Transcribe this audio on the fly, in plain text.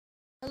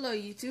Hello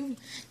YouTube.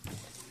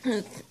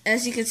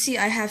 As you can see,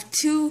 I have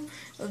two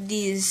of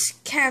these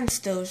can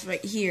stoves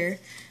right here.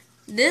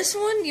 This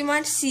one you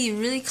might see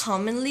really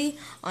commonly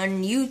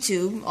on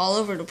YouTube all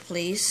over the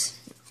place.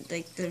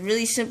 Like the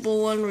really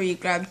simple one where you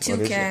grab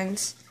two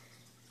cans.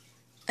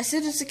 I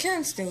said it's a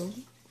can stove.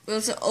 Well,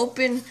 it's an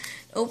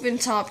open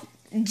top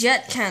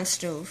jet can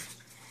stove.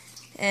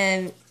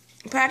 And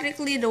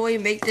practically the way you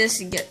make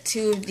this, you get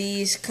two of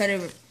these, cut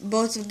it,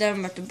 both of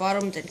them at the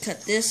bottom, then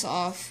cut this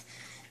off.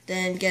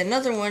 Then get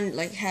another one,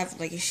 like have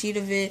like a sheet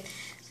of it,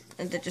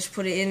 and then just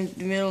put it in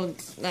the middle.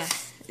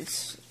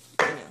 It's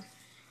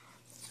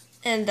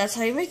and that's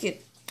how you make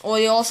it. Well,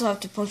 you also have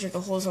to puncture the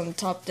holes on the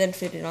top, then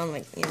fit it on,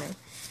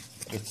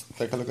 Let's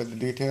take a look at the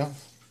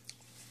details.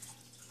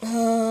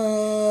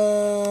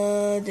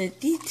 The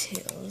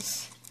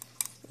details.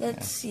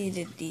 Let's see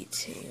the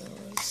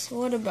details.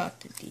 What about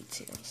the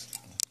details?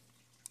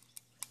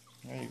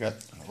 Yeah, you got.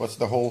 What's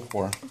the hole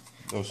for?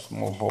 Those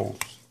small holes.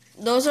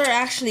 Those are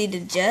actually the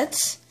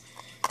jets.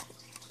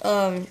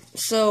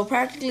 So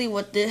practically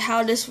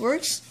how this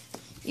works,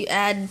 you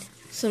add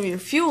some of your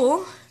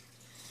fuel,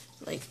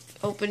 like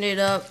open it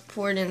up,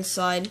 pour it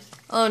inside.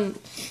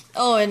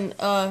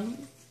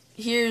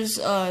 Here's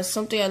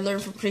something I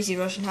learned from Crazy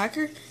Russian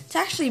Hacker. It's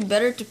actually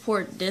better to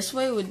pour it this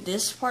way with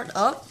this part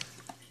up,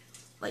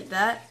 like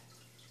that,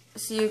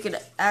 so you could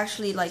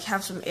actually like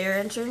have some air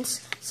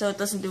entrance, so it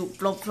doesn't do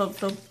flop flop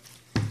flop.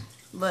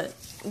 But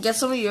get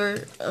some of your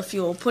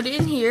fuel, put it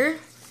in here.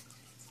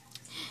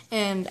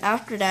 And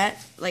after that,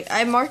 like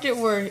I marked it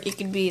where it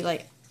could be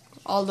like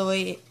all the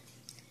way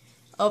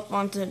up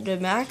onto the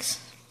max.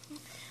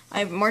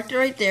 I marked it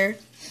right there.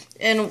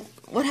 And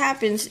what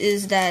happens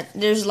is that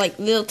there's like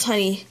little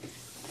tiny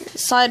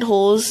side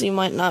holes you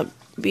might not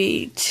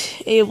be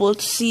able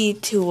to see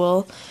too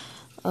well.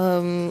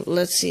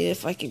 Let's see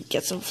if I can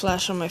get some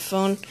flash on my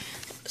phone.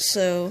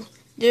 So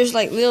there's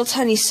like little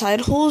tiny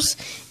side holes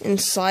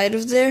inside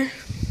of there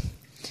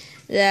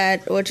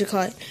that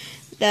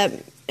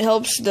that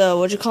helps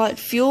the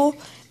fuel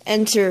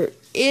enter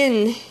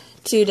into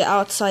the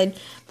outside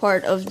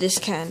part of this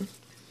can,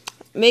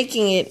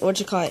 making it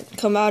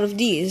come out of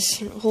these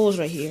holes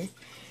right here.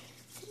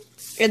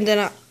 And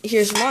then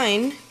here's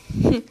mine.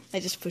 I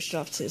just pushed it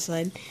off to the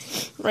side.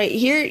 Right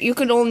here, you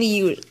could only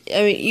use.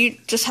 You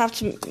just have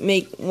to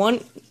make it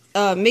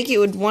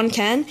with one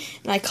can,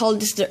 and I call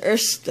this the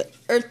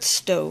Earth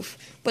stove.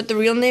 But the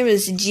real name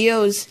is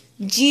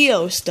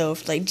Gio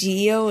stove, like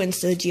Geo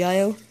instead of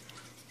Gio.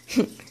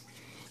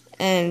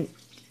 And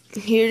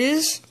here it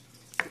is.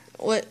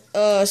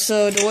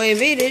 So the way I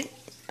made it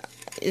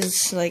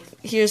is like,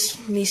 here's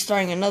me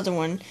starting another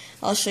one.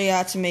 I'll show you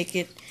how to make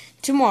it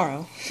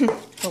tomorrow,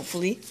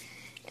 hopefully.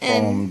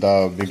 And from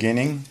the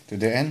beginning to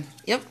the end?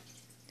 Yep.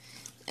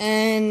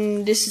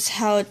 And this is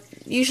how it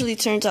usually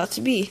turns out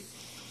to be.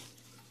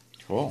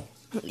 Cool.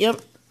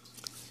 Yep.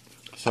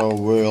 So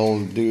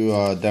we'll do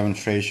a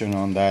demonstration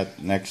on that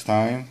next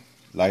time.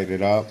 Light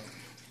it up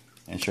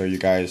and show you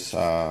guys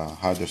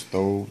how the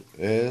stove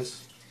is.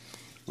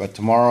 But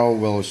tomorrow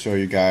we'll show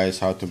you guys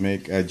how to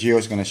make.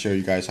 Gio's gonna show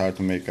you guys how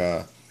to make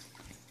a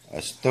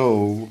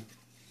stove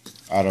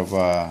out of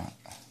a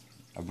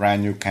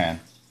brand new can,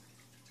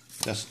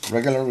 just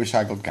regular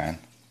recycled can.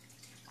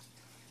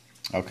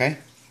 Okay.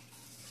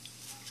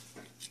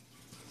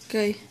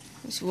 Okay.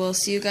 So we'll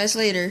see you guys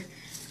later.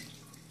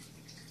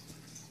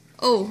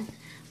 Oh,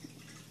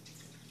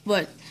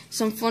 but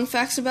some fun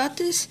facts about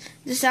this.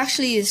 This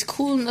actually is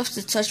cool enough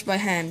to touch by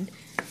hand.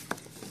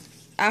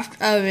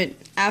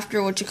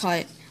 After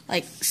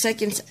like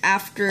seconds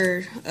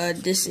after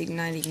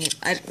disigniting it.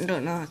 I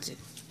don't know how to,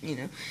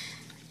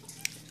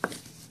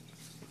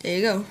 There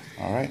you go.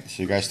 Alright,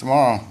 see you guys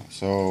tomorrow.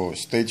 So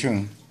stay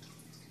tuned.